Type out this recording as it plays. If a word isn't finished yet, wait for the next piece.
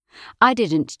I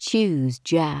didn't choose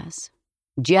jazz.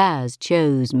 Jazz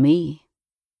chose me.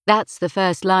 That's the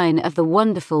first line of the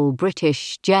wonderful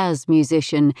British jazz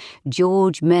musician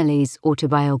George Melly's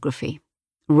autobiography.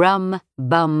 Rum,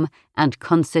 bum, and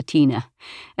concertina.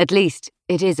 At least,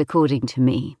 it is according to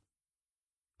me.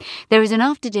 There is an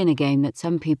after-dinner game that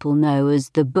some people know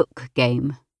as the book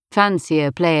game.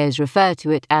 Fancier players refer to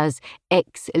it as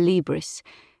ex libris.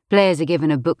 Players are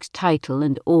given a book's title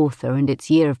and author and its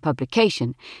year of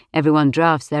publication. Everyone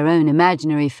drafts their own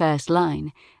imaginary first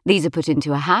line. These are put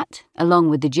into a hat, along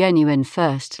with the genuine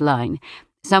first line.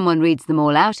 Someone reads them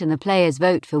all out and the players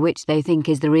vote for which they think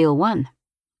is the real one.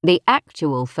 The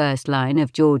actual first line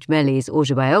of George Melly's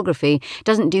autobiography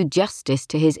doesn't do justice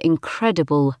to his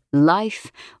incredible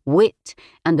life, wit,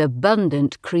 and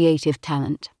abundant creative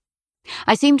talent.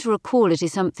 I seem to recall it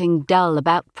is something dull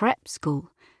about prep school.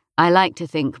 I like to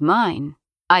think mine,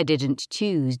 I didn't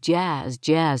choose jazz,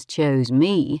 jazz chose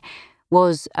me,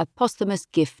 was a posthumous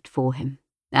gift for him,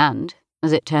 and,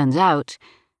 as it turns out,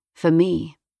 for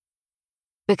me.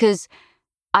 Because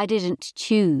I didn't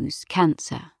choose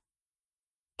cancer.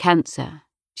 Cancer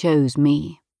chose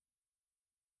me.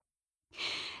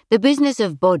 The business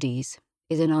of bodies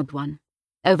is an odd one.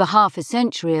 Over half a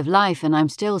century of life and I'm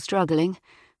still struggling.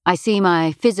 I see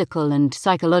my physical and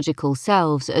psychological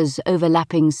selves as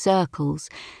overlapping circles,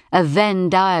 a Venn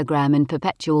diagram in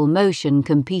perpetual motion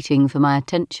competing for my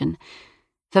attention.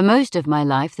 For most of my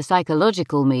life, the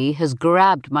psychological me has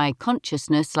grabbed my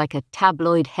consciousness like a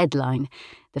tabloid headline.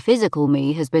 The physical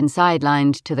me has been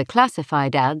sidelined to the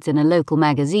classified ads in a local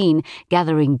magazine,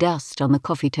 gathering dust on the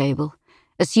coffee table.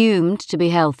 Assumed to be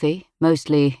healthy,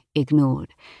 mostly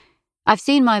ignored. I've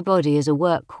seen my body as a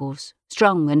workhorse,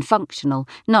 strong and functional,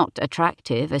 not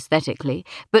attractive aesthetically,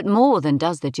 but more than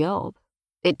does the job.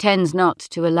 It tends not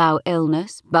to allow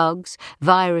illness, bugs,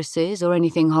 viruses, or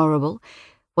anything horrible.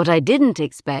 What I didn't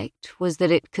expect was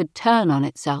that it could turn on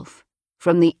itself,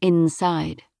 from the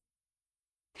inside.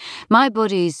 My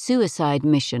body's suicide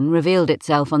mission revealed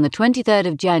itself on the 23rd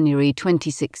of January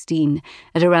 2016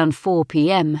 at around 4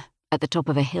 p.m. at the top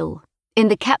of a hill. In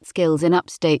the Catskills in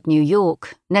upstate New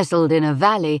York, nestled in a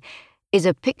valley, is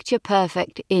a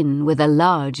picture-perfect inn with a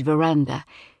large veranda.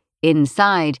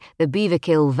 Inside the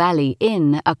Beaverkill Valley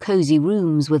Inn are cozy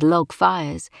rooms with log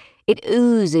fires. It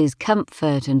oozes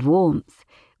comfort and warmth.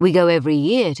 We go every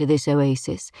year to this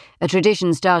oasis, a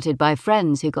tradition started by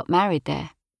friends who got married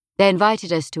there. They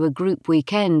invited us to a group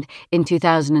weekend in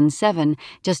 2007,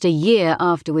 just a year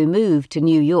after we moved to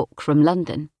New York from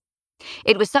London.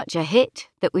 It was such a hit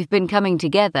that we've been coming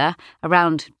together,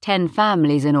 around 10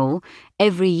 families in all,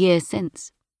 every year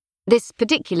since. This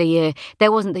particular year,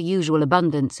 there wasn't the usual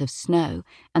abundance of snow,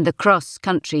 and the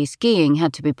cross-country skiing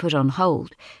had to be put on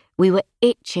hold. We were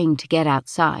itching to get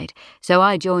outside, so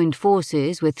I joined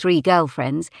forces with 3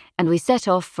 girlfriends, and we set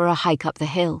off for a hike up the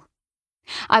hill.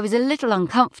 I was a little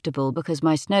uncomfortable because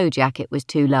my snow jacket was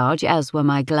too large, as were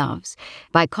my gloves.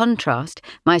 By contrast,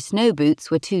 my snow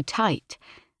boots were too tight.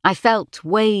 I felt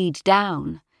weighed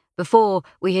down before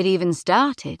we had even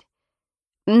started.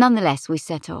 Nonetheless, we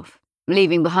set off,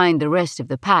 leaving behind the rest of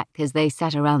the pack as they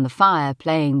sat around the fire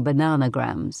playing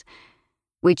bananagrams.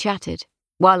 We chatted,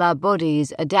 while our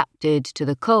bodies adapted to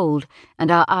the cold and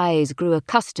our eyes grew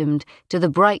accustomed to the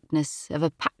brightness of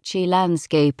a patchy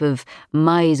landscape of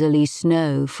miserly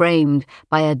snow framed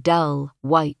by a dull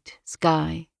white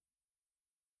sky.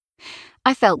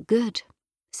 I felt good.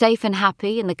 Safe and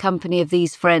happy in the company of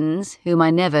these friends, whom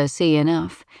I never see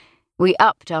enough. We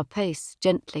upped our pace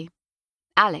gently.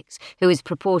 Alex, who is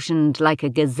proportioned like a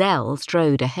gazelle,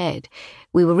 strode ahead.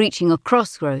 We were reaching a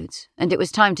crossroads, and it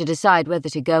was time to decide whether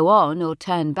to go on or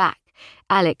turn back.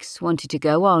 Alex wanted to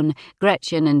go on.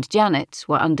 Gretchen and Janet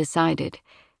were undecided.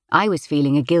 I was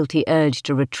feeling a guilty urge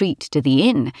to retreat to the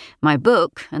inn, my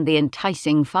book, and the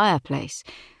enticing fireplace.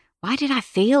 Why did I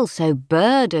feel so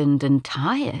burdened and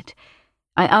tired?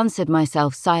 I answered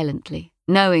myself silently,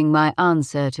 knowing my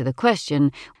answer to the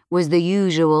question was the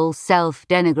usual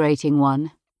self-denigrating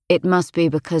one. It must be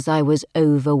because I was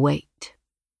overweight.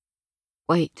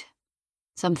 Wait,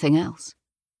 something else.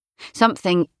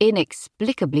 Something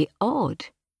inexplicably odd.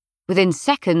 Within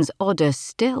seconds, odder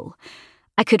still.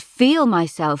 I could feel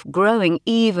myself growing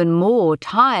even more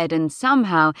tired and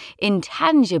somehow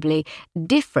intangibly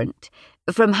different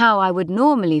from how I would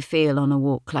normally feel on a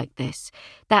walk like this.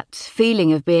 That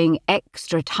feeling of being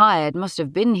extra tired must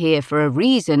have been here for a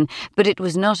reason, but it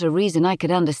was not a reason I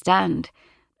could understand.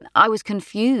 I was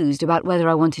confused about whether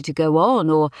I wanted to go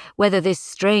on or whether this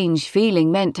strange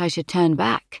feeling meant I should turn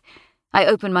back. I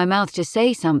opened my mouth to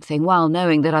say something while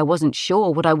knowing that I wasn't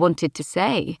sure what I wanted to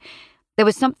say. There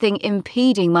was something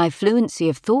impeding my fluency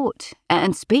of thought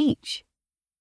and speech.